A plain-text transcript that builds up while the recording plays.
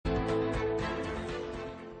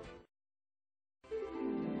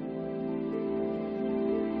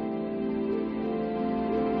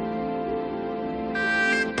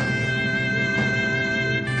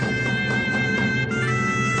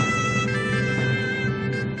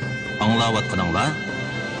Аңлаватқаныңла,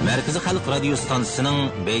 Merkezi Halk Radyo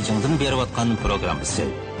Stansiyasının Beijing'den beriyotgan programmasi.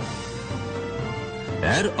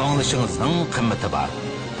 Her anglışınızın kıymeti var.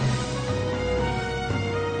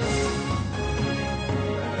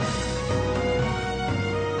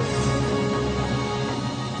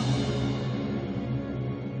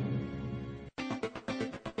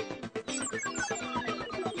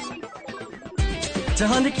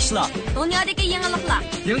 Jahondagi ishlar, dunyodagi yangiliklar,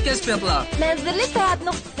 yangi kashfiyotlar, manzilli sayohat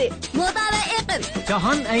nuqtasi, moda va iqlim.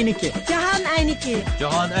 Jahon ayniki. Jahon ayniki.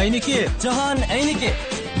 Jahon ayniki. Jahon ayniki.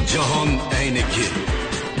 Jahon ayniki.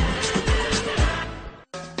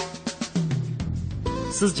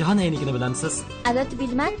 Siz jahon aynikini bilamsiz? Albatta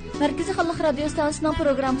bilaman. Markaziy Xalq radio stansiyasining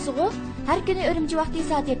programmasiga har kuni Urumchi vaqti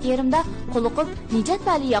soat 7:30 da quluqib Nijat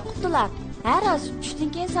Vali Yaqubdilar. Her az 3'ten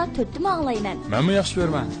keyin saat 4'te mi ağlayman? Ben mi yaxshi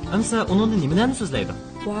ko'raman? Amsa onun nimalarni so'zlaydi?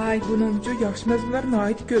 Vay, buningcha yaxshi mazmunlar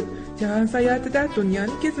nihoyat ko'p. Jahon sayohatida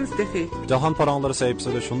dunyoni kezmisdagi. Jahon paranglari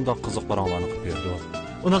sayfisida shundoq qiziq paranglarni qilib berdi.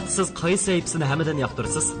 Unaqa siz qaysi sayfisini hammadan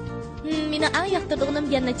yoqtirasiz? Meni eng yoqtirdig'im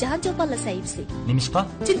yana Jahon Cho'lponlar sayfisi. Nimishqa?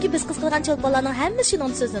 Chunki biz qiz qilgan cho'lponlarning hammasi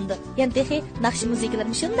shuning so'zindi. Yana texi naqshi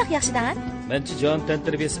musiqalarni shundoq yaxshi-da. Menchi jahon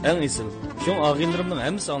tantarbiyasi eng esil. Shu og'inlarimning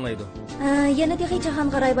hammasi anglaydi. Yana texi jahon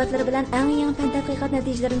g'aroyibatlari bilan eng yangi fan tadqiqot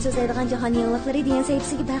natijalarini so'zlaydigan jahon yangiliklari degan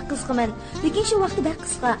sayfisiga baq qizqiman. Lekin shu vaqtda baq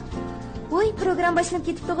qisqa. Voy, program boshlanib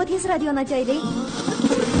ketibdi, tez radioni ochaylik.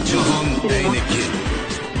 Jahon ayniki.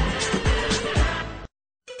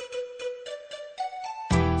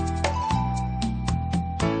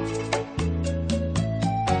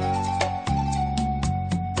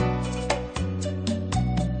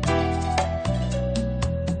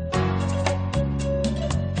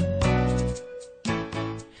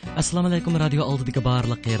 Assalomu alaykum, radio oldidagi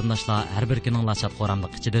barliq qarindoshlar, har bir kuninglar shod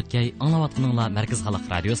qoramliq ichida o'tkay, anglayotganinglar Markaz Xalq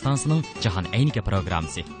radio stansiyasining Jahon ayniki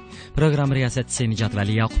programmasi. Program riyosatchisi Nijat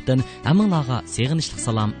Vali Yaqubdan hammanglarga seg'inishli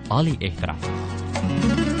salom, oliy ehtirom.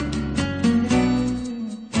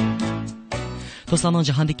 Do'stlarning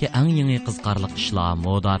jahondagi eng yangi qiziqarli ishlar,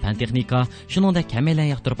 moda, fan texnika, shuningdek kamelan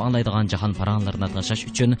yoqtirib anglaydigan jahon paranglarini tashash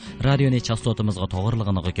uchun radioni chastotimizga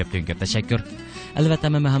to'g'riligiga ko'p tashakkur. Albatta,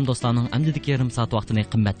 men ham do'stlarning amdidagi yarim soat vaqtini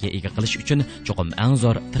qimmatga ega qilish uchun cho'qim eng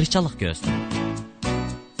zo'r tirishchilik ko'rsatdim.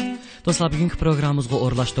 Do'stlar, bugungi programmamizga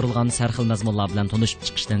o'rlashtirilgan sarxil mazmunlar bilan tanishib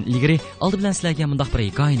chiqishdan ilgari oldi bilan sizlarga bunday bir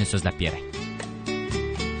hikoyani so'zlab beray.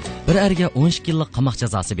 Bir erga 12 yillik qamoq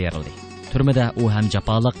jazosi berildi. Turmada u ham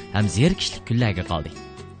jafoliq, ham zerikishlik kunlarga qoldi.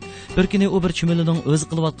 Bir kuni u bir chumilining o'zi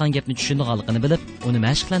qilayotgan gapni tushunganligini bilib, uni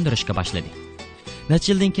mashqlantirishga boshladi. Necha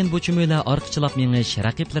yildan keyin bu chumila orqichilab mengish,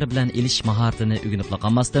 raqiblari bilan elish mahoratini o'rganib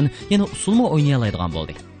qolmasdan, yana usulmi o'ynay oladigan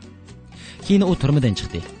bo'ldi. Keyin u turmadan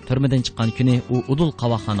chiqdi. Turmadan chiqqan kuni u udul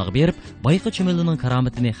qavoqxonaga berib, boyqi chumilining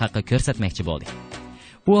karomatini haqqa ko'rsatmoqchi bo'ldi.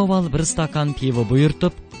 U avval bir stakan pivo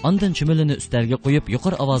buyurtib, ondan chumilini ustalga qo'yib,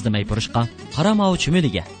 yuqori ovozda maypurishqa, "Qaramav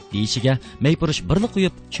chumiliga" deyishiga maypurish birli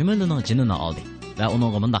qo'yib, chumilining jinini oldi va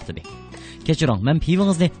uningga mundaq dedi: "Kechiring, men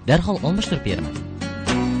pivingizni darhol almashtirib beraman."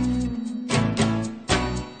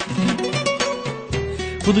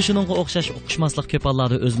 Xuddi shuningga o'xshash o'qishmaslik ko'p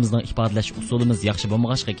hollarda o'zimizning ifodalash usulimiz yaxshi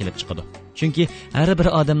bo'lmag'achqa kelib chiqadi. Chunki har bir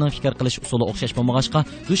odamning fikr qilish usuli o'xshash bo'lmag'achqa,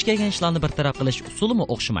 duch kelgan ishlarni bartaraf qilish usulimi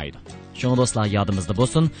o'xshamaydi. Shunga do'stlar, yodimizda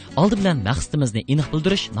bo'lsin, oldi bilan maqsadimizni aniq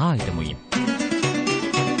bildirish nihoyat muhim.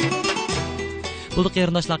 Bu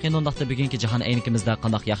qarindoshlar, qandoqda bugungi jahon aynikimizda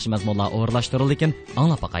qanday yaxshi mazmunlar o'rlashtirildi ekan,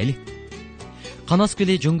 anglab boqaylik. Qanos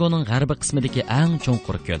ko'li Jungoning g'arbiy qismidagi eng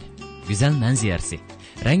cho'nqur ko'l. Go'zal manzarasi,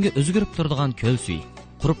 rangi o'zgarib turadigan ko'l suvi,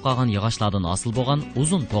 qurib qolgan yog'ochlardan hosil bo'lgan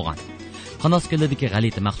uzun to'g'on. Qanos ko'lidagi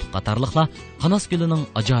g'alati maxluq qatorliqlar Qanos ko'lining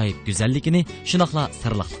ajoyib go'zalligini, shunaqla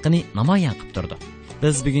sirliqligini namoyon qilib turdi.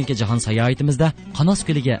 Biz bugungi jahon sayohatimizda Qanos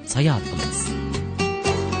ko'liga sayohat qilamiz.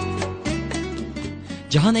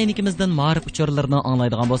 Jahon aynikimizdan ma'rif uchurlarini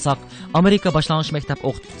anglaydigan bo'lsak, Amerika boshlang'ich maktab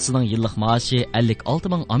o'qituvchisining yillik maoshi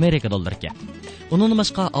 56 ming Amerika dollari ekan. Undan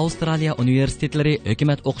boshqa Avstraliya universitetlari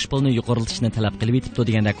hukumat o'qish pulini yuqoriltishni talab qilib etibdi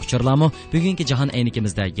degandek uchurlarmi bugungi jahon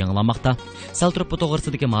aynikimizda yangilanmoqda. Sal turib bu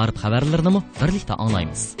to'g'risidagi ma'rif xabarlarini birlikda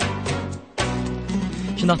anglaymiz.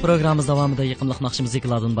 Shunaq programmamiz davomida yiqimliq naqshi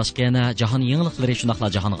musiqalardan boshqa yana jahon yangiliklari, shunaqla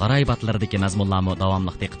jahon g'aroyibotlaridagi mazmunlarni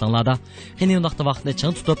davomli diqqatinglarda. Qani undaqda vaqtni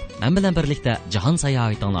ching tutib, men bilan birlikda jahon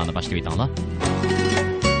sayohatinglarni boshlaylik.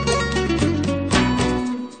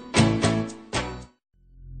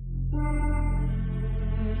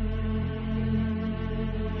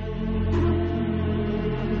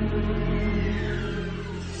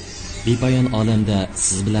 Bepoyon olamda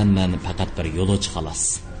siz bilan men faqat bir yo'lovchi xolos.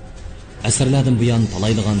 Asrlardan buyon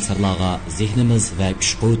talaydigan sirlarga zehnimiz va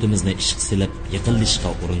kuch-quvvatimizni ishga silib yiqilishga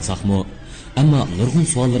urinsaqmi, ammo nurg'un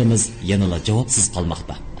savollarimiz yanada javobsiz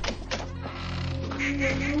qolmoqda.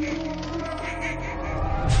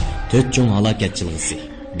 To'rt cho'ng halokat chilg'isi,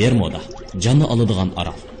 Bermuda, jonni oladigan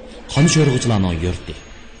orol, qon sho'rg'uchilarning yurti,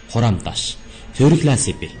 Qoramtosh, To'riklar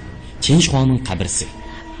sepi, Chinshxonning qabrisi.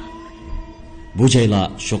 Bu joylar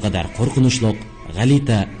shu qadar qo'rqinchli,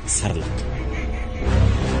 g'alita, sirliq.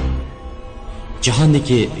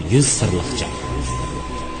 Jahondagi 100 sirliq joy.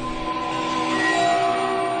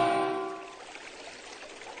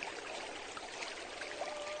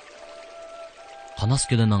 Qanas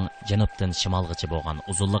ko'lining janubdan shimolgacha bo'lgan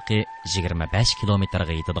uzunligi 25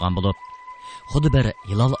 kilometrga yetadigan bo'lib, xuddi bir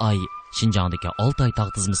hilol oy Şinjandagi Altay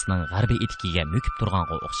tog' tizmasining g'arbiy etikiga mukib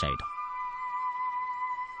turganga o'xshaydi.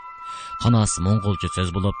 Qanas Mo'ng'ulcha so'z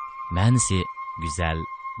bo'lib, ma'nosi go'zal,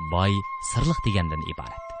 boy, sirliq degandan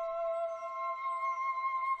iborat.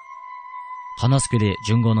 Qanas ko'li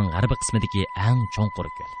Jungoning g'arbiy qismidagi eng cho'nqur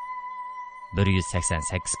ko'l.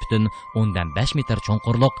 188,5 metr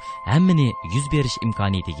cho'nqurliq, hammani yuz berish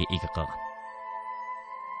imkoniyatiga ega qilgan.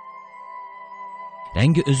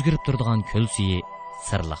 Rangi o'zgarib turadigan ko'l suyi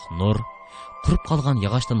sirliq nur, qurib qolgan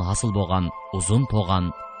yog'ochdan hosil bo'lgan uzun to'g'an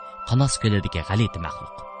Qanas ko'lidagi g'alati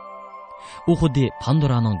maxluq. U xuddi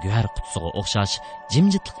Pandoraning guhar qutisiga o'xshash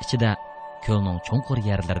jimjitlik ichida ko'lning cho'nqur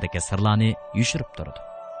yerlaridagi sirlarni yushirib turdi.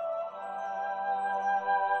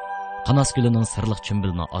 Qanas ko'lining sirliq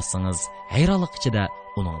chumbilini olsangiz, hayronlik ichida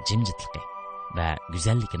uning jimjitligi va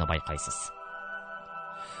go'zalligini bayqaysiz.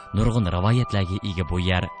 Nurg'un rivoyatlarga ega bu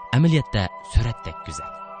yer amaliyotda suratdek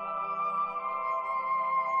go'zal.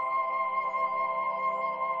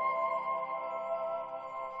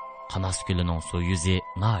 Qanas ko'lining suv yuzi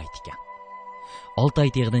nihoyat ekan. Altay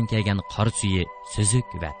teg'idan kelgan qor suyi so'zuk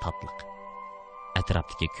va tatliq.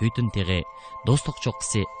 Atrofdagi ko'ytin teg'i, do'stlik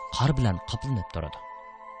cho'qqisi qor bilan qoplanib turadi.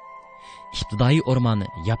 İptidai o'rmon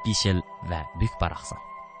yap-yeshil va bukbaraqsan.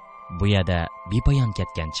 Bu yerda bepoyon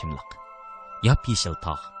ketgan chimliq, yap-yeshil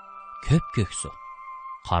tog', ko'p ko'k suv,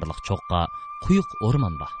 qorliq cho'qqa, quyuq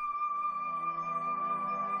o'rmon bor.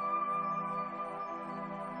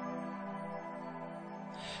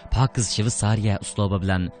 Pakiz Shveysariya uslubi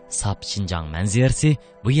bilan sap Şinjang manzarasi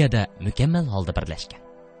bu yerda mukammal holda birlashgan.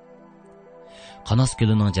 Qanas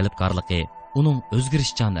ko'lining jalbkorligi uning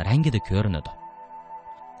o'zgarishchan rangida ko'rinadi.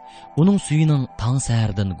 Uning suyining tong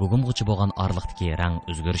sahardan gugumg'ichi bo'lgan orliqdagi rang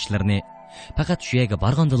o'zgarishlarini faqat shu yerga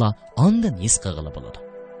borgandala ondan his qilg'ili bo'ladi.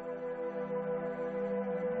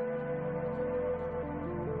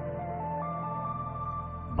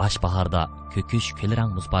 Baş baharda ko'kish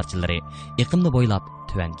ko'lrang muz parchalari iqimni bo'ylab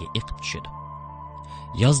tuvanga iqib tushadi.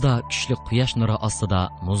 Yozda kuchli quyosh nuri ostida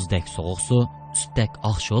muzdek sovuq suv ustdek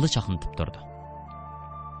oq sho'li chaqnatib turdi.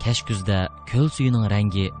 Kech kuzda ko'l suyining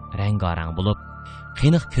rangi rangarang bo'lib,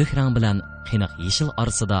 qiyniq ko'k rang bilan qiyniq yeshil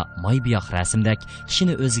orasida moybiyoq rasmdek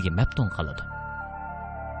kishini o'ziga maftun qiladi.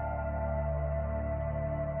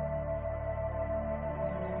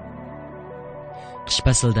 Qish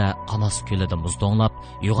faslida Qanas ko'lida muz to'nglab,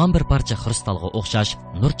 yo'g'on bir parcha kristalga o'xshash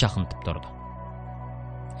nur chaqnatib turdi.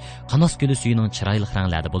 Qanas ko'li suyining chiroyli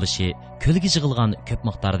ranglarda bo'lishi ko'lga yig'ilgan ko'p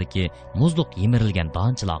miqdordagi muzliq yemirilgan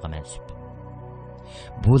donchilarga mansub.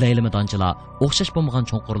 Bu laylimi donchilar o'xshash bo'lmagan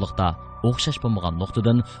cho'nqurlikda, o'xshash bo'lmagan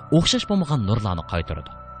nuqtadan o'xshash bo'lmagan nurlarni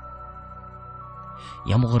qaytaradi.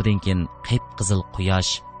 Yomg'irdan keyin qip-qizil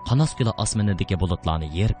quyosh Qanas ko'li osmonidagi bulutlarni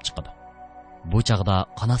yerib chiqadi. Bu chaqda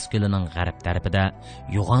Qanas ko'lining g'arb tarafida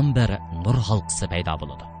yo'g'on bir nur halqasi paydo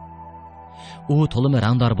bo'ladi. U to'limi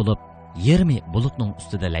rangdor bo'lib, yermi bulutning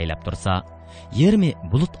ustida laylab tursa, yermi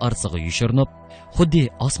bulut orasiga yushirinib, xuddi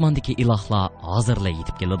osmondagi ilohlar hozirla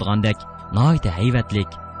yetib keladigandek, nihoyat hayvatlik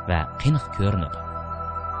va qiyniq ko'rinadi.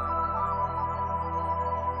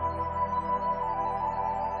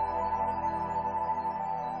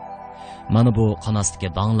 Mana bu Qanasdagi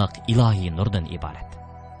dangliq ilohiy nurdan iborat.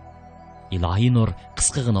 İlahi nur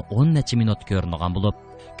qisqigina 10 necha minut ko'ringan bo'lib,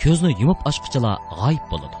 ko'zni yumib ochqichila g'oyib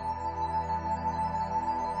bo'ladi.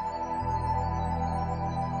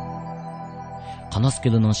 Qanas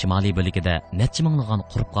ko'lining shimoliy bo'lagida necha minglagan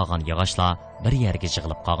qurib qolgan yog'ochlar bir yerga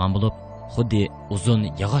yig'ilib qolgan bo'lib, xuddi uzun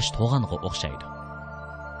yog'och to'g'anga o'xshaydi.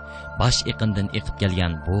 Bosh iqindan eqib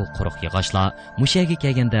kelgan bu quruq yog'ochlar mushaga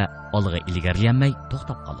kelganda olg'a ilgarilanmay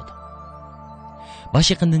to'xtab qoladi. Bosh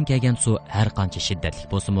iqindan kelgan suv har qancha shiddatli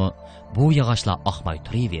bo'lsa-mu, bu yog'ochlar oqmay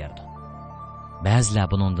turaverdi. Ba'zilar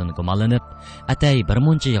buningdan gumonlanib, atay bir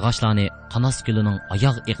muncha yog'ochlarni Qanas ko'lining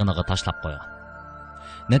oyoq iqiniga tashlab qo'ygan.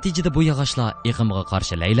 Natijada bu yog'ochlar iqimga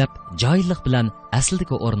qarshi laylab, joyillik bilan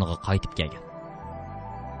asldagi o'rniga qaytib kelgan.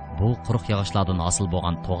 Bu quruq yog'ochlardan hosil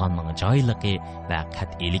bo'lgan to'g'anning joyilligi va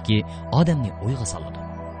qat'iyligi odamni o'yga soladi.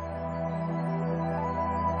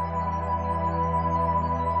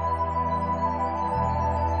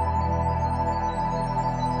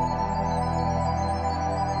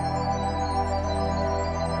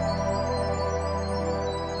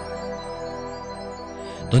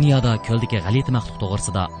 Dunyoda ko'ldagi g'alati maxluq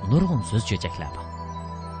to'g'risida nurg'un so'z cho'chaklar bor.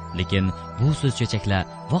 Lekin bu so'z cho'chaklar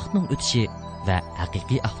vaqtning o'tishi va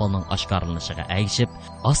haqiqiy ahvolning oshkorlanishiga ergishib,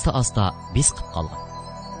 asta-asta besqib qolgan.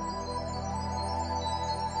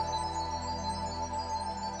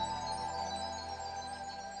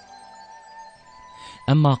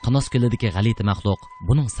 Ammo Qanos ko'lidagi g'alati maxluq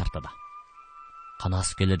buning sirtida. Qanos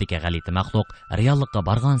ko'lidagi g'alati maxluq reallikka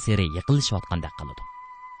borgan sari yiqilishayotgandek qiladi.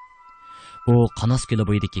 U Qanos ko'li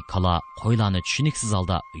bo'yidagi qala qo'ylarni tushuniksiz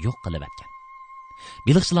holda yo'q qilib etgan.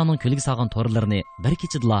 Biliqchilarning ko'lga solgan to'rlarini bir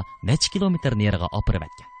kechida necha kilometr nariga opirib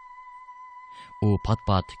etgan. U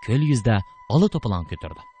pat-pat ko'l yuzida ola to'polon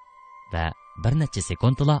ko'tardi va bir necha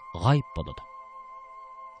sekundla g'oyib bo'ldi.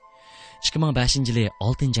 2005-yili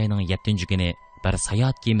 6-oyning 7-kuni bir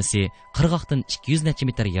sayohat kemisi qirg'oqdan 200 necha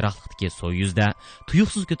metr yiroqlikdagi soyuzda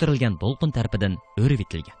tuyuqsiz ko'tarilgan to'lqin tarafidan o'rib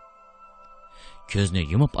etilgan. Ko'zni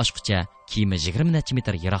yumib ochqicha kema 20 necha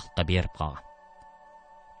metr yiroqlikka berib qolgan.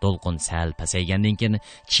 To'lqin sal pasaygandan keyin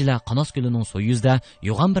kishilar Qanos ko'lining soyuzda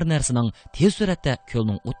yo'g'on bir narsaning tez suratda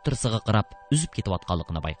ko'lning o'ttirisiga qarab uzib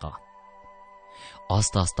ketayotganligini bayqagan.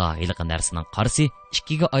 Asta-asta hiliqi narsaning qarsi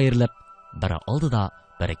ikkiga ayrilib, biri oldida,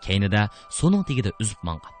 biri keynida so'ning tagida uzib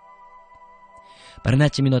mangan. Bir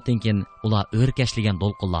necha minutdan keyin ular o'rkashligan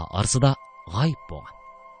to'lqinlar orasida g'oyib bo'lgan.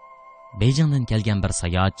 Beyjingdan kelgan bir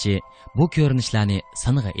sayohatchi bu ko'rinishlarni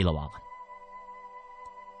siniga ilib olgan.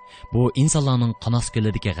 Bu insonlarning Qanos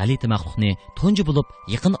ko'lidagi g'alati maxluqni tunji bo'lib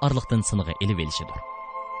yaqin orliqdan siniga ilib elishidir.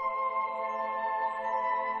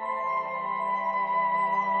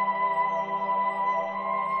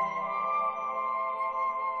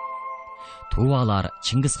 Tuvalar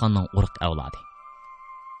Chingizxonning urug' avlodi.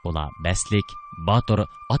 Ular baslik, botur,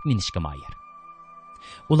 ot minishga moyir.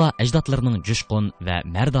 Ular ajdodlarining jushqun va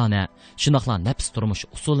mardona, shunaqla nafs turmush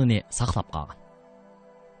usulini saqlab qolgan.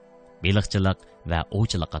 Beliqchilik va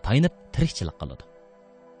ovchilikqa tayinib tirikchilik qiladi.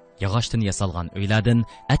 Yog'ochdan yasalgan uylardan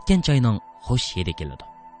atgan choyning xush hidi keladi.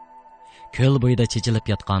 Ko'l bo'yida chechilib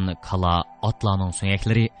yotgan kala, otlarning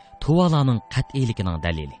so'ngaklari tuvalarning qat'iyligining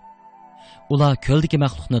dalili. Ular ko'ldagi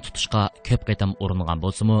maxluqni tutishga ko'p qatam uringan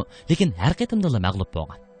bo'lsa-mu, lekin har qatamda mag'lub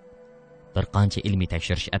bo'lgan. Bir qancha ilmiy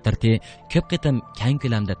tekshirish atirti ko'p qatam keng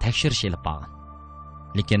ko'lamda tekshirish olib borgan.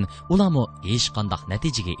 Lekin ularmi hech qanday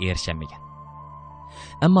natijaga erishamagan.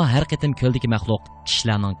 Ammo har qatam ko'ldagi maxluq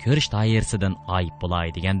kishilarning ko'rish doirasidan g'oyib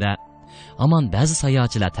bo'ladi deganda, hamon ba'zi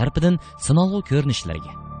sayohatchilar tarafidan sinovli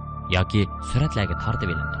ko'rinishlarga yoki suratlarga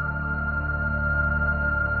tortib olindi.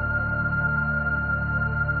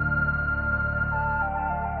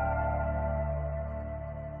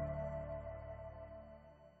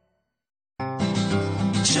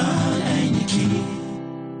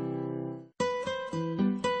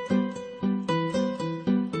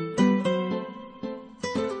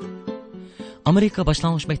 Amerika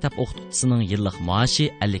boshlang'ich maktab o'qituvchisining yillik maoshi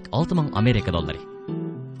 56 ming Amerika dollari.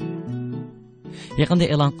 Yaqinda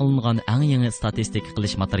e'lon qilingan eng yangi statistik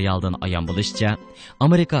qilish materialidan ayon bo'lishicha,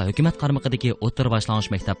 Amerika hukumat qarmog'idagi o'rta boshlang'ich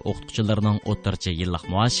maktab o'qituvchilarining o'rtacha yillik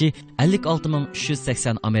maoshi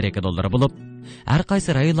 56.380 Amerika dollari bo'lib, har qaysi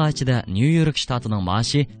rayonlar ichida Nyu-York shtatining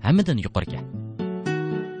maoshi hammadan yuqori.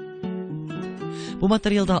 Bu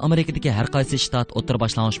materialda Amerikadagi har qaysi shtat o'rta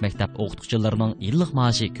boshlang'ich maktab o'qituvchilarining yillik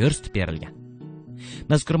maoshi ko'rsatib berilgan.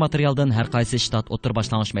 Mazkur materialdan har qaysi shtat o'rta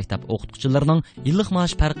boshlang'ich maktab o'qituvchilarining yillik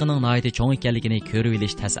maosh farqining nihoyatda cho'ng ekanligini ko'rib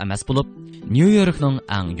olish tas emas bo'lib, Nyu-Yorkning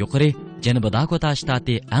eng yuqori, Janubiy Dakota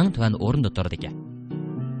shtati eng tuvan o'rinda turdi ekan.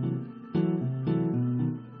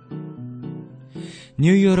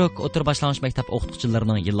 Nyu-York o'rta boshlang'ich maktab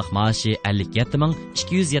o'qituvchilarining yillik maoshi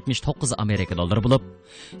 57.279 Amerika dollari bo'lib,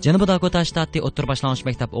 Janubiy Dakota shtati o'rta boshlang'ich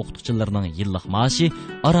maktab o'qituvchilarining yillik maoshi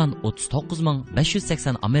aran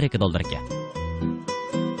 39.580 Amerika dollariga.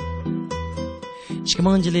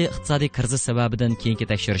 2000-yili iqtisodiy krizis sababidan keyingi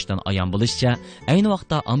tekshirishdan ayon bo'lishicha, ayni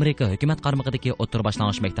vaqtda Amerika hukumat qarmog'idagi o'rta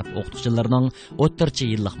boshlang'ich maktab o'qituvchilarining o'rtacha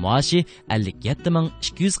yillik maoshi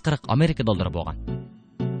 57.240 Amerika dollari bo'lgan.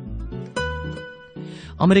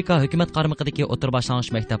 Amerika hukumat qarmog'idagi o'rta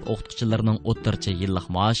boshlang'ich maktab o'qituvchilarining o'rtacha yillik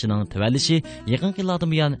maoshining tuvalishi yaqin yillardan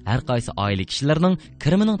buyon har qaysi oila kishilarining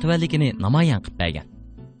kirimining tuvalligini namoyon qilib bergan.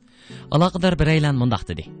 Aloqador biraylar mundaq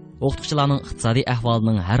dedi: o'qituvchilarning iqtisodiy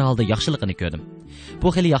ahvolining har holda yaxshiligini ko'rdim. Bu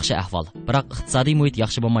xili yaxshi ahvol, biroq iqtisodiy muhit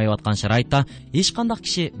yaxshi bo'lmayotgan sharoitda hech qanday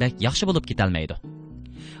kishi bak yaxshi bo'lib ketolmaydi.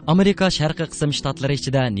 Amerika sharqiy qism shtatlari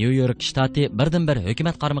ichida Nyu-York shtati birdan-bir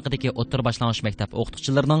hukumat qarmog'idagi o'rta boshlang'ich maktab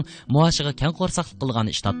o'qituvchilarining maoshiga keng qo'rsaqlik qilgan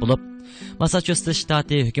shtat bo'lib, Massachusetts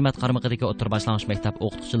shtati hukumat qarmog'idagi o'rta boshlang'ich maktab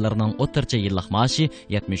o'qituvchilarining o'rtacha yillik maoshi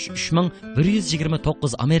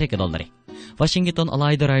 73.129 Amerika dollari. Washington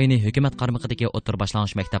alayda rayoni hukumat qarmog'idagi o'tir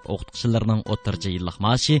boshlang'ich maktab o'qituvchilarining o'rtacha yillik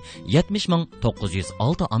maoshi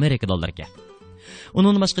 70,906 Amerika dollariga.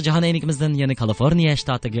 Onun boshqa jahon aynigimizdan yana Kaliforniya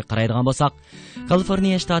shtatiga qaraydigan bo'lsak,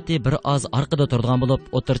 Kaliforniya shtati bir oz orqada turadigan bo'lib,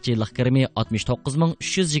 o'rtacha yillik kirimi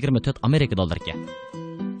 69,324 Amerika dollariga.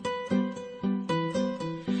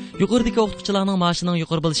 Yuqoridagi o'qituvchilarning maoshining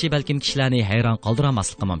yuqori bo'lishi balkim kishilarni hayron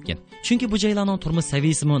qoldirmasligi mumkin. Chunki bu joylarning turmush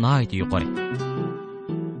saviyasi nihoyat yuqori.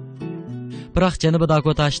 Biroq Janubiy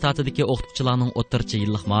Dakota shtatidagi o'qituvchilarning o'rtacha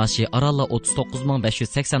yillik maoshi oraliq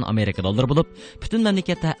 39,580 Amerika dollari bo'lib, butun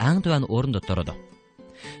mamlakatda eng tuvan o'rinda turadi.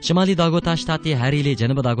 Shimoliy Dakota shtati har yili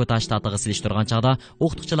Janubiy Dakota shtatiga silishtirgan chaqda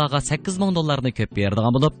o'qituvchilarga 8,000 dollarni ko'p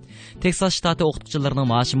beradigan bo'lib, Texas shtati o'qituvchilarining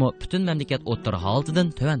maoshi butun mamlakat o'rta holatidan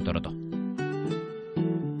tuvan turadi.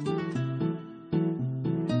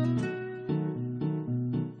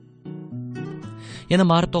 Yana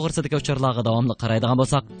ma'rif to'g'risidagi uchurlarga davomli qaraydigan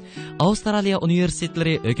bo'lsak, Avstraliya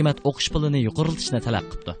universitetlari hukumat o'qish pulini yuqoriltishni talab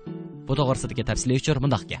qildi. Bu to'g'risidagi tafsiliy uchur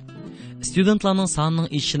mundaqga. Studentlarning sonining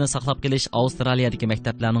ishini saqlab qolish Avstraliyadagi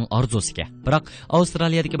maktablarning orzusiga. Biroq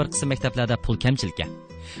Avstraliyadagi bir qism maktablarda pul kamchilikka.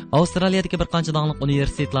 Avstraliyadagi bir qancha dongli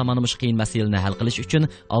universitetlar mana shu qiyin masalani hal qilish uchun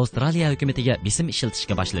Avstraliya hukumatiga bisim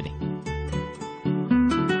ishlatishga boshladi.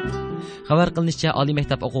 Xabar qilinishicha, oliy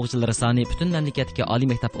maktab o'quvchilari soni butun mamlakatdagi oliy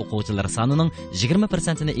maktab o'quvchilari sonining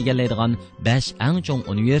 20%ni egallaydigan 5 eng chong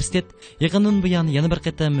universitet yaqindan buyon yana bir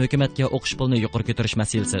qatam hukumatga o'qish pulini yuqori ko'tarish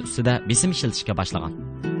masalasi ustida bisim ishlatishga boshlagan.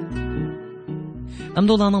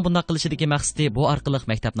 Hamda ularning bunday qilishidagi maqsadi bu orqali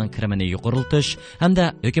maktabning kirimini yuqoriltish hamda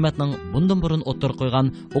hukumatning bundan burun o'ttir qo'ygan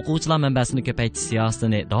o'quvchilar manbasini ko'paytirish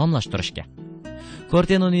siyosatini davomlashtirishga.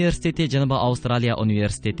 Korten Universiteti, Janubiy Avstraliya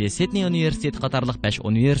Universiteti, Sydney Universiteti qatorliq 5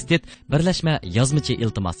 universitet birlashma yozmachi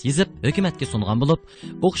iltimos yozib, hukumatga sungan bo'lib,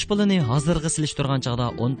 o'qish pulini hozirgi silishtirgan chaqda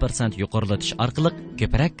 10% yuqorilatish orqali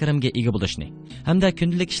ko'proq kirimga ega bo'lishni hamda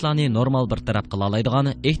kundalik ishlarni normal bir taraf qila oladigan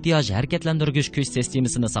ehtiyoj harakatlantirgich kuch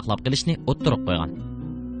sistemasini saqlab qolishni o'ttirib qo'ygan.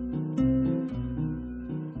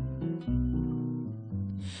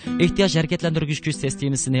 Ehtiyoj harakatlantirgich kuch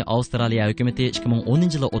sistemasini Avstraliya hukumati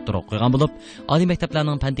 2010-yilda o'ttirib qo'ygan bo'lib, oliy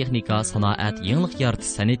maktablarning fan texnika, sanoat, yangilik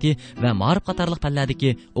yaratish san'ati va ma'rif qatorliq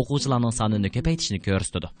fanlardagi o'quvchilarning sonini ko'paytirishni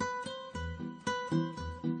ko'rsatdi.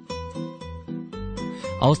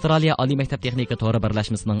 Avstraliya oliy maktab texnika to'g'ri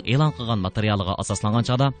birlashmasining e'lon qilgan materialiga asoslangan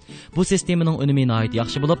chaqda, bu sistemaning unumi nihoyat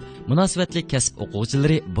yaxshi bo'lib, munosabatli kasb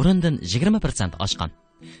o'quvchilari burundan 20% oshgan.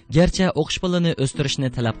 Gerçi o'qish pulini o'stirishni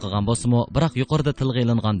talab qilgan bo'lsa-mu, biroq yuqorida tilga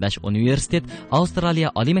ilingan 5 universitet Avstraliya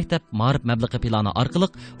oliy maktab ma'rif mablag'i plani orqali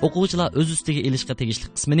o'quvchilar o'z ustiga ilishga tegishli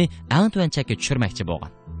qismini eng tuvan chekka tushirmoqchi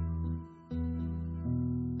bo'lgan.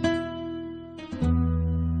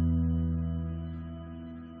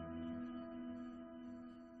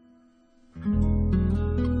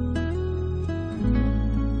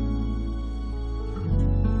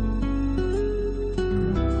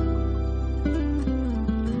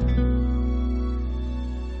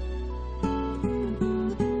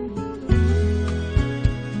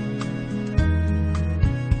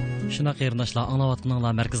 Şuna qeyrindaşlar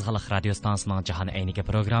anlavatınınla Merkez Xalq Radio Stansiyasının Cahan Ayniga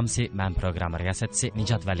programmasi, mən proqram riyasətçisi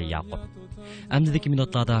Nicat Vali Yaqub. Əmdidiki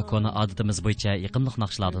minutlarda konu adetimiz boyunca yıqımlıq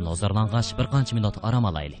naqşlardan hozirlanğaç bir qancha minut aram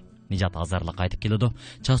alaylı. Nicat hazırlıq qaytib keladi.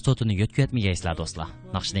 Chastotini yo'tkatmaysizlar do'stlar.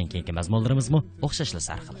 Naqshdan keyingi mazmunlarimizmi o'xshashli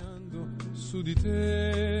sarxil.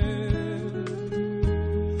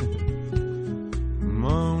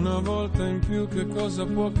 Ma una volta in più che cosa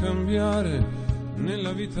può cambiare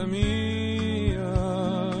nella vita mia?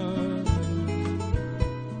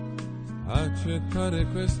 Accettare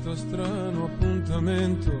questo strano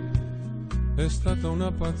appuntamento è stata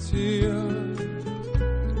una pazzia.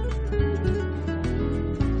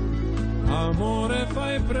 Amore,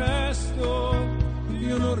 fai presto,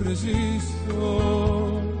 io non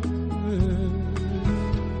resisto.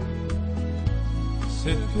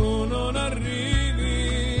 Se tu non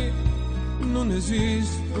arrivi, non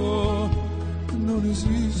esisto, non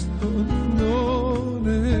esisto, non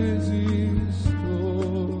esisto.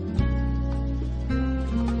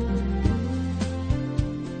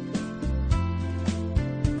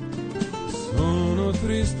 Sono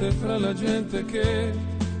triste fra la gente che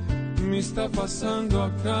mi sta passando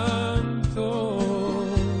accanto,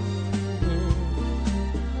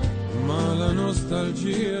 ma la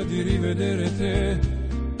nostalgia di rivedere te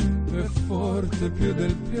è forte più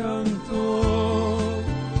del pianto.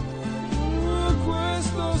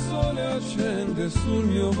 Questo sole accende sul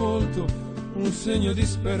mio volto un segno di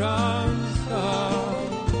speranza.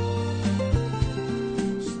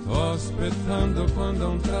 Sto aspettando quando a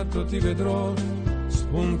un tratto ti vedrò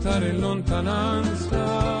spuntare in lontananza.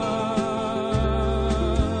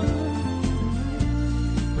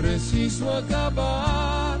 preciso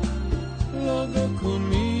acabar logo com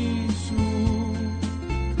isso.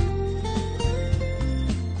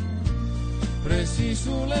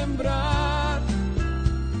 Preciso lembrar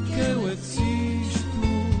que eu existo,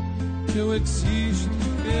 que eu existo,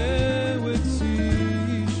 que eu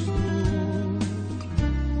existo.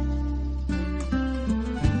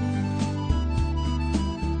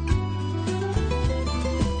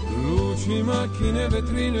 Luci, macchine,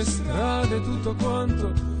 vetrine, strade, tutto quanto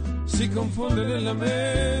si confonde nella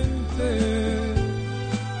mente.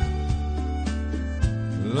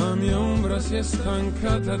 La mia ombra si è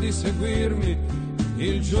stancata di seguirmi,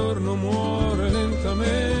 il giorno muore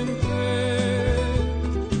lentamente.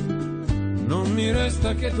 Non mi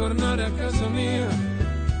resta che tornare a casa mia,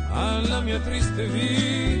 alla mia triste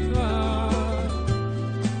vita.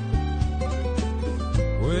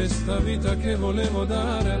 Questa vita che volevo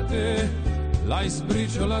dare a te, l'hai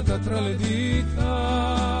sbriciolata tra le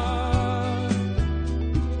dita.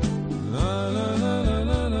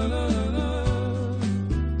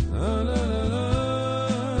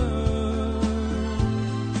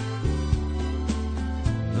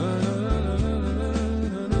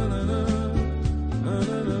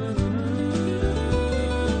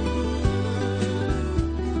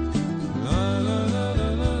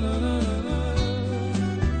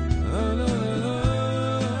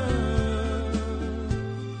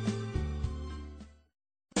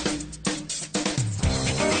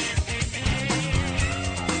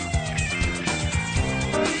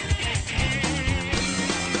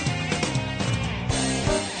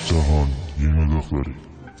 Cahan yenilikleri.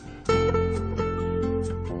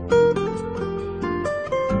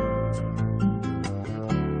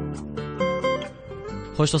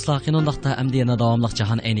 Xo'sh do'stlar, qandoqda endi yana davomliq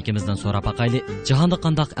jahon aynikimizdan so'rab baqayli. Jahonda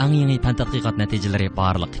qandoq eng yangi fan tadqiqot natijalari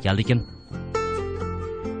borliq keldikin?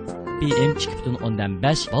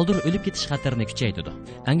 PM2.5 baldur o'lib ketish xatarini kuchaytirdi.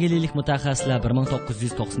 Angliyalik mutaxassislar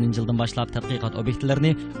 1990 yildan boshlab tadqiqot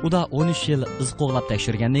obyektlarini uda 13 yil iz qo'g'lab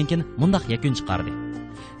tekshirgandan keyin mundaq yakun chiqardi.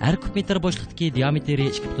 Her kub metr boşluktaki diametri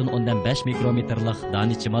 2.5 mikrometrlik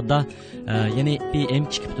danichi modda, ya'ni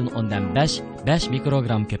PM2.5 5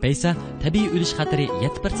 mikrogram ko'paysa, tabiiy o'lish xatari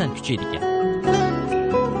 7% kuchaydi ekan.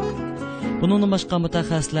 Bundan boshqa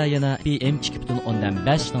mutaxassislar yana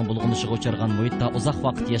PM2.5 ning bulg'anishiga uchragan muhitda uzoq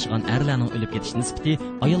vaqt yashagan erlarning o'lib ketish nisbati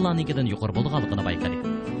ayollarnikidan yuqori bo'lganligini bayqadi.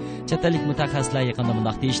 Chet ellik mutaxassislar yaqinda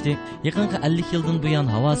mundaq deyishdi: yaqinqi 50 yildan buyon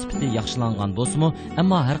havo sifati yaxshilangan bo'lsa-mu,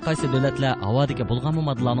 ammo har qaysi davlatlar havodagi bo'lgan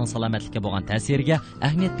moddalarning salomatlikka bo'lgan ta'siriga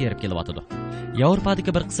ahamiyat berib kelyotdi.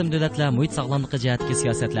 Yevropadagi bir qism davlatlar muhit sog'lomligi jihatdagi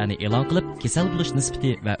siyosatlarni e'lon qilib, kasal bo'lish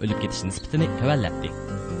nisbati va o'lib ketish nisbatini tuvallatdi.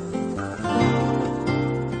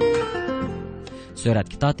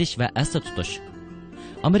 Suratga tortish va asli tutish.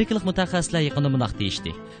 Amerikalik mutaxassislar yaqinda mundaq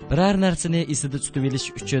deyishdi: biror narsani esida tutib olish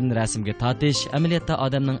uchun rasmga tortish amaliyotda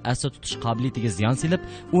odamning asli tutish qobiliyatiga ziyon solib,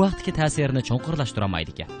 u vaqtdagi ta'sirini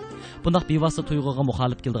cho'nqurlashtirolmaydi ekan. Bundaq bevosita tuyg'uga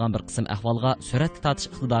muxolif keladigan bir qism ahvolga suratga tortish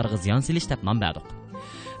iqtidoriga ziyon solish deb nom berdik.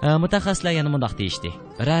 Mutaxassislar yana mundaq deyishdi: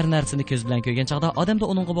 biror narsani ko'z bilan ko'rgan chaqda odamda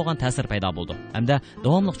uningga bo'lgan ta'sir paydo bo'ldi hamda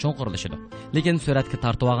davomli cho'nqurlashadi. Lekin suratga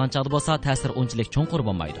tortib olgan chaqda bo'lsa, ta'sir unchalik cho'nqur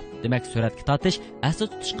bo'lmaydi. Demak, suratga tortish asli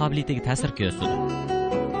tutish qobiliyatiga ta'sir ko'rsatadi.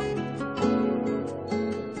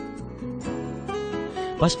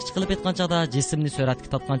 Boshqacha qilib aytgan chaqda, jismni suratga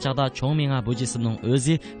tortgan chaqda cho'ng miya bu jismning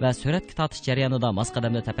o'zi va suratga tortish jarayonida mos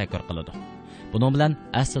qadamda tafakkur qiladi. Buning bilan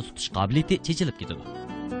asli tutish qobiliyati chechilib ketadi.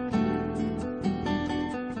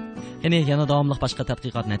 Yana davomli boshqa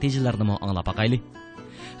tadqiqot natijalarini anglab baqayli.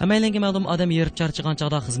 Hammalarga ma'lum, odam yerib charchagan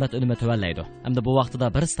chaqda xizmat unumi tuvallaydi. Hamda bu vaqtida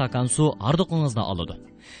bir stakan suv ardoqingizdan oladi.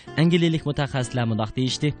 Angliyalik mutaxassislar mundaq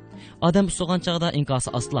deyishdi: odam usugan chaqda inkosi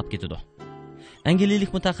ostlab ketadi.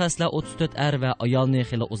 Angliyalik mutaxassislar 34 er va ayolni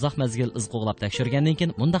xili uzoq mazgil iz qo'g'lab tekshirgandan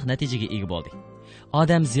keyin mundaq natijaga ega bo'ldi.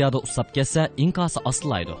 Odam ziyoda usab ketsa, inkosi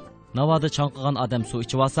ostlaydi. Navoda chanqigan odam suv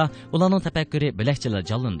ichib olsa, ularning tafakkuri bilakchilar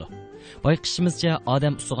jonlandi. Bayqishimizcha,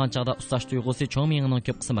 odam usugan chaqda ustash tuyg'usi cho'ng miyaning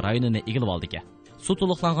ko'p qism rayonini egilib oldi ekan. Suv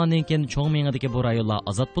to'liqlangandan keyin cho'ng miyadagi bu rayonlar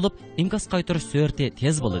ozod bo'lib, inkas qaytarish sur'ati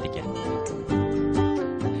tez bo'ladi ekan.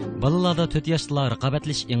 Balalarda 4 yoshlar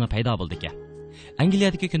raqobatlash engi paydo bo'ldi ekan.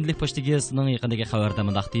 Angliyadagi kundalik pochtigasining yaqindagi xabarda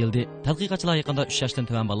mundaq deyildi: tadqiqotchilar yaqinda 3 yoshdan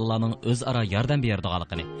tuvan balalarning o'zaro yordam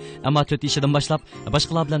beradiganligini, ammo 4 yoshdan boshlab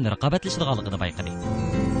boshqalar bilan raqobatlashadiganligini bayqadi.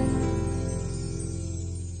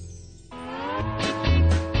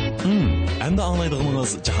 Endi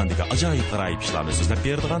anglaydig'imiz jahondagi ajoyib g'aroyib ishlarni so'zlab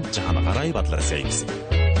beradigan Jahon g'aroyibatlari sayfisi.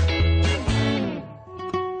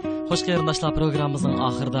 Xo'sh qarindoshlar, programmamizning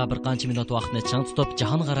oxirida bir qancha minut vaqtni chang tutib,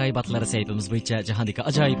 Jahon g'aroyibatlari sayfimiz bo'yicha jahondagi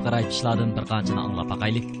ajoyib g'aroyib ishlardan bir qanchani anglab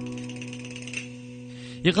baqaylik.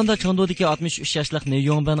 Yaqında Chengdudagi 63 yoshlik Ne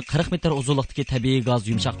Yongbin 40 metr uzunlikdagi tabiiy gaz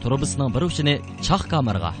yumshoq trubasining bir uchini choq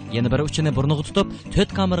kameraga, yana bir uchini burniga tutib,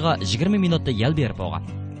 4 kameraga 20 minutda yel berib olgan.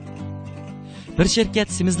 Bir shirkat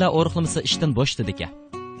semizlar o'riqlamasi ishdan bo'shadi ekan.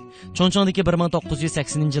 Chongqingdagi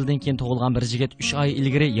 1980-yildan keyin tug'ilgan bir yigit 3 oy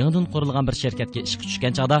ilgari yangidan qurilgan bir shirkatga ishga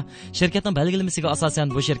tushgan chaqda, shirkatning belgilamasiga asosan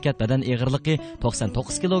bu shirkat badan eg'irligi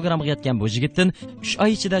 99 kilogramga yetgan bu yigitdan 3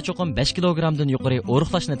 oy ichida cho'qim 5 kilogramdan yuqori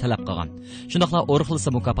o'riqlashni talab qilgan. Shundaqla o'riqlasa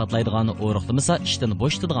mukofotlaydigan o'riqlamasa ishdan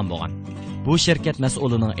bo'shatadigan bo'lgan. Bu shirkat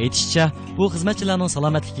mas'ulining aytishicha, bu xizmatchilarning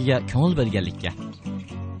salomatligiga ko'ngil bo'lganlikka.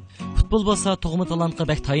 Futbol bo'lsa tug'ma talantga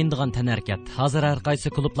bak tayindigan tanarkat. Hozir har qaysi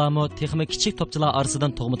klublarmi texnik kichik topchilar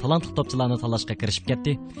orasidan tug'ma talantli topchilarni tanlashga kirishib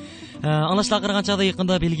ketdi. Anglashlarga qaraganda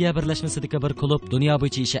yaqinda Belgiya birlashmasidagi bir klub dunyo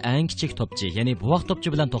bo'yicha ishi eng kichik topchi, ya'ni bu vaqt topchi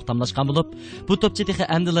bilan to'xtamlashgan bo'lib, bu topchi texi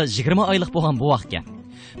andila 20 oylik bo'lgan bu vaqtga.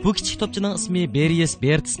 Bu kichik topchining ismi Beries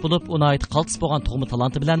Bertis bo'lib, uni ayt qaltis bo'lgan tug'ma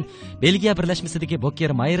talanti bilan Belgiya birlashmasidagi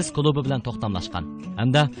Boker Myers klubi bilan to'xtamlashgan.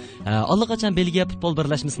 Hamda allaqachon Belgiya futbol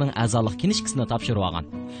birlashmasining a'zolik kinishkasini topshirib olgan.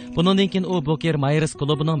 Bundan keyin u Boker Myers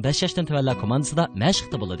klubining 5 yoshdan tuvanlar komandasida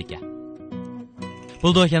mashqda bo'ladi ekan.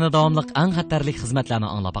 Buldo yana davomli eng xatarli xizmatlarni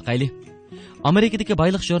anglab boqayli. Amerikadagi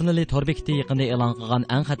boylik jurnali Torbekda yaqinda e'lon qilgan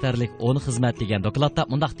eng xatarli 10 xizmat degan dokladda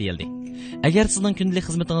mundaq deyildi. Agar sizning kundalik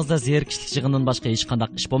xizmatingizda zerikishlik jig'indan boshqa hech qanday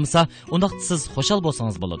ish bo'lmasa, unda siz xushal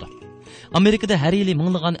bo'lsangiz bo'ladi. Amerikada har yili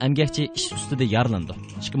minglagan emgakchi ish ustida yaralandi.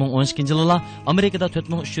 2012-yilda Amerikada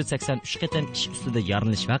 4383 qatam ish ustida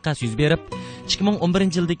yaralanish vaqasi yuz berib,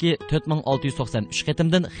 2011-yildagi 4693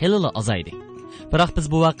 qatamdan xeyli azaydi. Biroq biz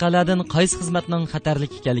bu voqealardan qaysi xizmatning xatarli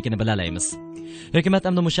ekanligini bilalaymiz. Hukumat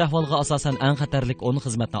hamda mushahvalga asosan eng xatarli 10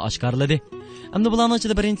 xizmatni oshkorladi. Hamda bularning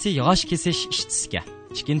ichida birinchisi yog'och kesish ishtisiga,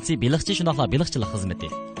 ikkinchisi beliqchi shundoqla beliqchilik xizmati,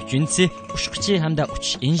 uchinchisi ushquchi hamda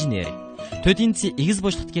uchish injeneri, to'rtinchisi egiz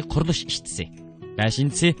bo'shliqdagi qurilish ishtisi,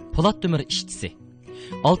 beshinchisi po'lat temir ishtisi,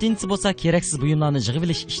 oltinchisi bo'lsa keraksiz buyumlarni yig'ib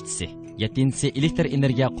olish ishtisi, yettinchisi elektr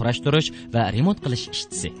energiya qurashtirish va remont qilish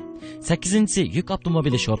ishtisi, sakkizinchisi yuk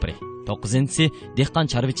avtomobili shoferi, 9-si dehqon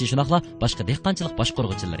chorvachi shunaqla boshqa dehqonchilik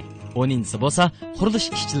boshqaruvchilari, 10-si bo'lsa qurilish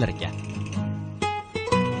ishchilariga.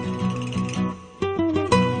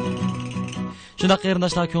 Shunda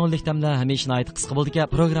qarindoshlar ko'ngillik damlar hamisha ayt qisqa bo'ldi-ki,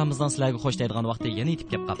 programmamizdan sizlarga xo'sh deydigan vaqtda yana yetib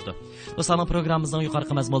kelib qapti. Do'stlarning programmamizning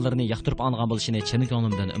yuqorqi mazmunlarini yoqtirib olgan bo'lishini chin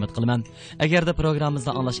ko'nglimdan umid qilaman. Agarda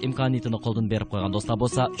programmamizni anglash imkoniyatini qo'ldan berib qo'ygan do'stlar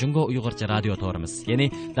bo'lsa, Jungo Uyg'urcha radio to'rimiz, ya'ni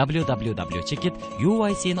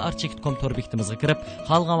www.uycnr.com tor bektimizga kirib,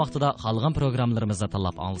 qolgan vaqtida qolgan programmalarimizni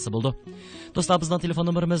tanlab olsa bo'ldi. Do'stlar, bizning telefon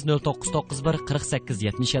nomerimiz 0991 48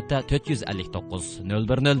 77 459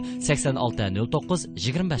 010 86 09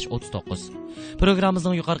 25 39.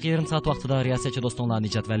 Programmamizning yuqorqi yarım soat vaqtida riyosatchi do'stinglar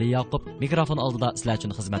Nijat Vali Yaqub mikrofon oldida sizlar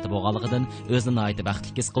uchun xizmati bo'lganligidan o'zini aytib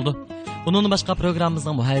baxtli his qildi. Bundan boshqa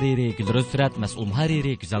programmamizning muharriri Gulroz Surat, mas'ul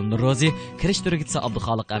muharriri Guzal Nurrozi, kirish turgitsi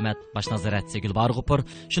Abduxoliq Ahmad, bosh nazoratchisi Gulbar G'upur,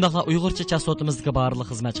 shuningdek Uyg'urcha chastotimizga barliq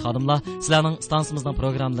xizmatchi xodimlar sizlarning stansimizning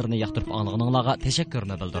programmalarini yoqtirib olganinglarga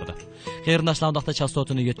tashakkurni bildirdi. Qarindoshlar, undaqda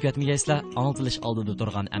chastotini yetkazmaysizlar, anglitilish oldida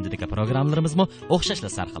turgan amdidagi programmalarimizmi o'xshashla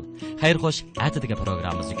sarxil. Xayr xo'sh, atidagi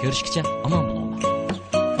programmamizni ko'rishgacha omon bo'linglar.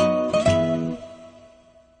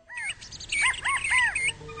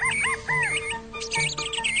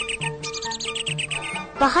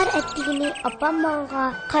 Bahar etdigini opam menga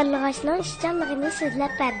qarlag'ashning ishchanligini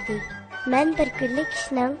so'zlab berdi. Men bir kunlik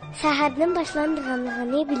ishning sahardan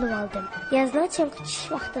boshlanganligini bilib oldim. Yozning chimqichish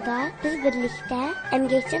vaqtida biz birlikda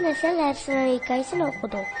emgakchi nasllarning hikoyasini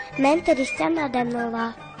o'qidik. Men tirishchan odamlar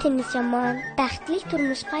tinchman, baxtli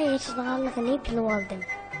turmushga erishganligini bilib oldim.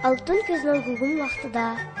 Altın ko'zning gugum vaqtida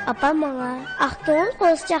opam menga aqto'l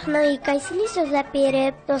qo'shiqning hikoyasini so'zlab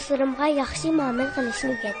berib, do'stlarimga yaxshi muomala qilishni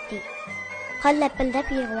o'rgatdi. Qalbimda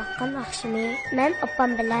yig'ilgan axshimi men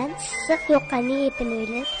opam bilan issiq yoqqani epini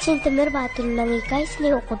o'ylab, Chintimir Boturning hikoyasini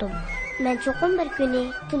o'qidim. Men cho'qim bir kuni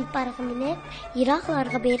tulparga minib,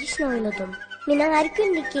 yiroqlarga berishni o'yladim. Mening har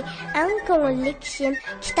kundagi eng ko'ngilli ishim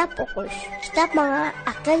kitob o'qish. Kitob menga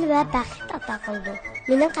aql va baxt ato qildi.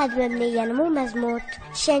 Mening qalbimni yanada mazmun,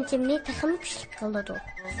 ishonchimni taxim kuchli qildi.